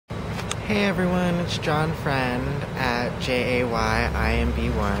Hey everyone, it's John Friend at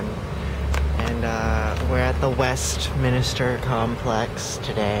JAYIMB1, and we're at the Westminster Complex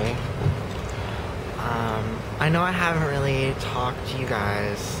today. I know I haven't really talked to you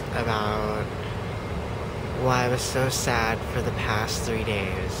guys about why I was so sad for the past 3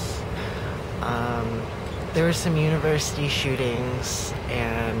 days. There were some university shootings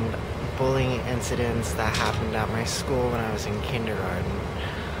and bullying incidents that happened at my school when I was in kindergarten.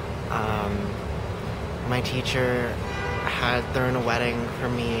 My teacher had thrown a wedding for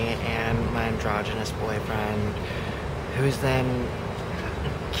me and my androgynous boyfriend, who was then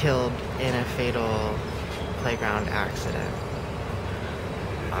killed in a fatal playground accident.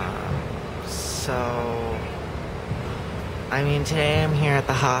 Today I'm here at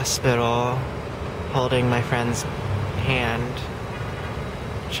the hospital holding my friend's hand,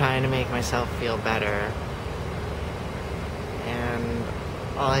 trying to make myself feel better. And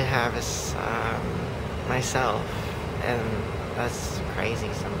all I have is myself, and that's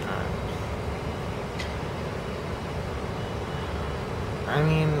crazy sometimes.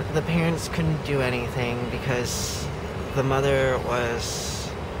 The parents couldn't do anything because the mother was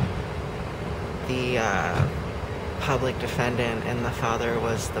the public defendant and the father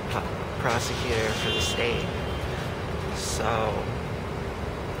was the prosecutor for the state. So,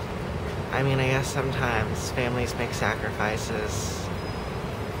 I guess sometimes families make sacrifices.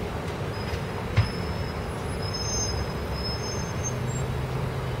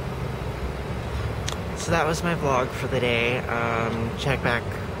 So that was my vlog for the day. Check back.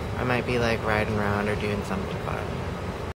 I might be riding around or doing something fun.